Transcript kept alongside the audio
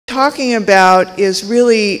talking about is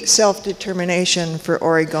really self-determination for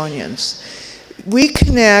Oregonians. We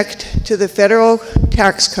connect to the federal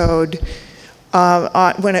tax code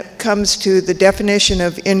when it comes to the definition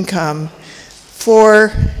of income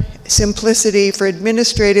for simplicity, for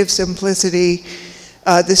administrative simplicity.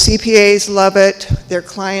 The CPAs love it, their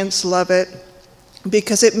clients love it,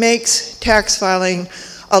 because it makes tax filing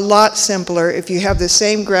a lot simpler if you have the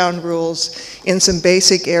same ground rules in some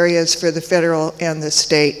basic areas for the federal and the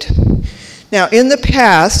state. Now, in the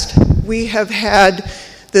past, we have had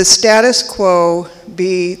the status quo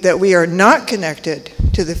be that we are not connected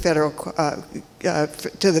to the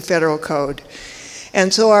federal code.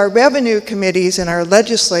 And so our revenue committees and our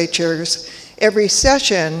legislatures, every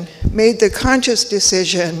session, made the conscious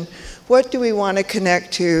decision, what do we want to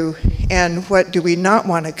connect to and what do we not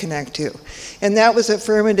want to connect to? And that was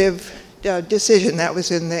affirmative decision. That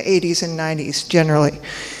was in the 80s and 90s generally.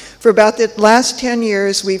 For about the last 10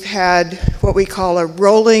 years, we've had what we call a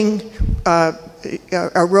rolling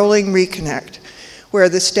reconnect, where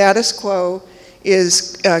the status quo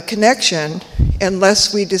is connection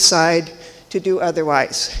unless we decide to do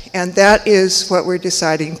otherwise. And that is what we're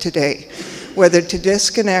deciding today, whether to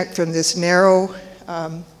disconnect from this narrow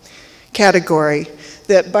category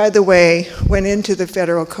that, by the way, went into the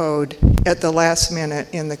federal code at the last minute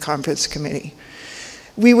in the conference committee.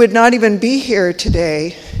 We would not even be here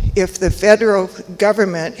today if the federal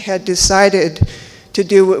government had decided to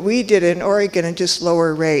do what we did in Oregon and just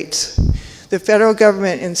lower rates. The federal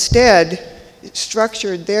government instead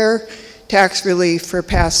structured their tax relief for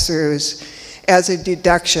pass-throughs as a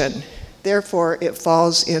deduction. Therefore, it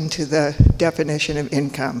falls into the definition of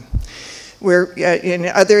income. We're, in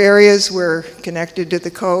other areas, we're connected to the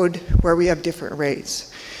code where we have different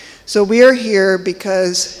rates. So we are here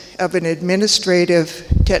because of an administrative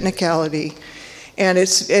technicality, and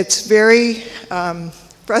it's very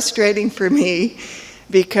frustrating for me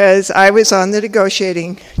because I was on the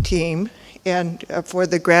negotiating team and for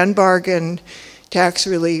the grand bargain tax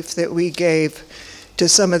relief that we gave to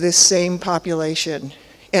some of this same population.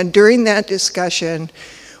 And during that discussion,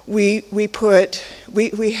 we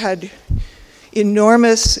had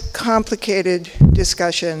enormous, complicated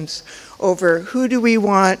discussions over who do we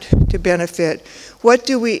want to benefit, what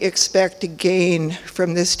do we expect to gain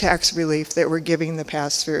from this tax relief that we're giving the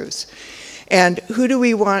pass-throughs, and who do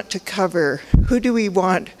we want to cover, who do we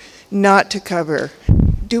want not to cover.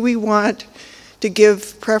 Do we want to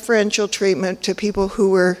give preferential treatment to people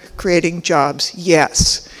who are creating jobs?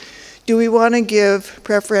 Yes. Do we want to give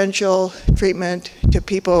preferential treatment to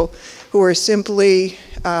people who are simply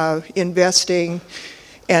investing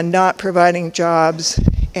and not providing jobs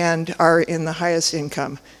and are in the highest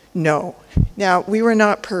income? No. Now, we were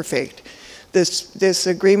not perfect. This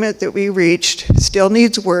agreement that we reached still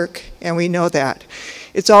needs work, and we know that.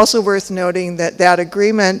 It's also worth noting that that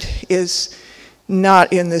agreement is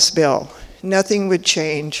not in this bill. Nothing would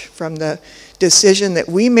change from the decision that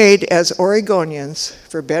we made as Oregonians,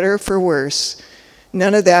 for better or for worse.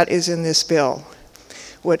 None of that is in this bill.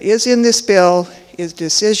 What is in this bill is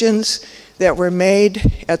decisions that were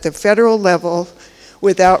made at the federal level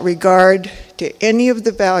without regard to any of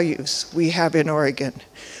the values we have in Oregon.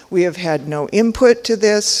 We have had no input to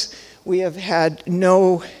this. We have had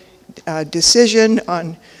no decision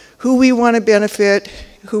on who we want to benefit,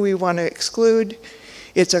 who we want to exclude.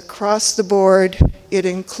 It's across the board. It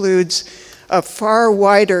includes a far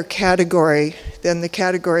wider category than the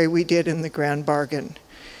category we did in the grand bargain.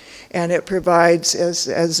 And it provides, as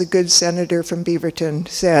the good senator from Beaverton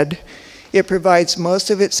said, it provides most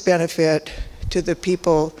of its benefit to the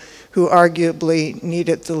people who arguably need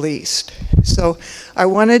it the least. So I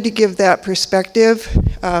wanted to give that perspective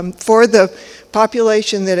for the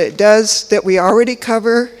population that it does, that we already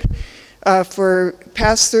cover, for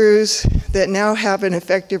pass-throughs that now have an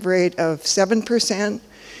effective rate of 7%,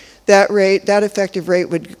 that effective rate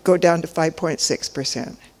would go down to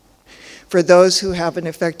 5.6%. For those who have an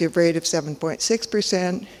effective rate of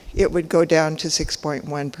 7.6%, it would go down to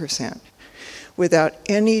 6.1%, without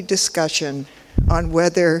any discussion on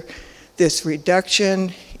whether this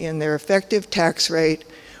reduction in their effective tax rate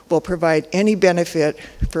will provide any benefit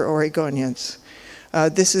for Oregonians.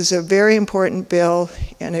 This is a very important bill,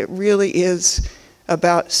 and it really is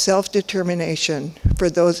about self-determination for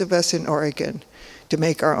those of us in Oregon to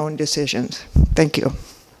make our own decisions. Thank you.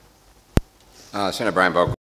 Senator Brian Vogel.